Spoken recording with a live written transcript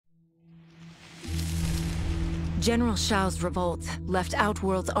General Shao's revolt left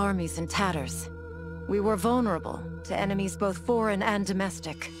Outworld's armies in tatters. We were vulnerable to enemies both foreign and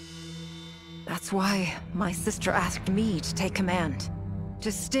domestic. That's why my sister asked me to take command,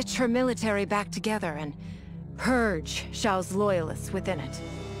 to stitch her military back together and purge Shao's loyalists within it.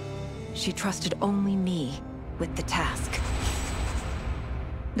 She trusted only me with the task.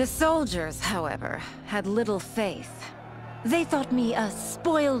 The soldiers, however, had little faith. They thought me a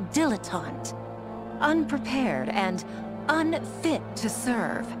spoiled dilettante, unprepared and unfit to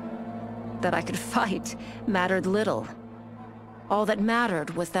serve. That I could fight mattered little. All that mattered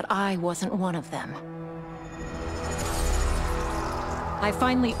was that I wasn't one of them. I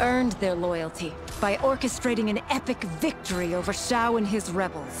finally earned their loyalty by orchestrating an epic victory over Shao and his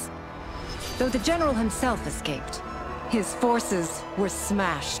rebels. Though the general himself escaped, his forces were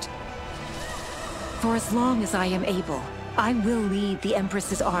smashed. For as long as I am able, I will lead the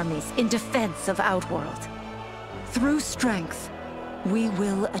Empress's armies in defense of Outworld. Through strength, we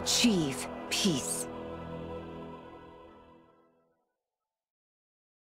will achieve peace.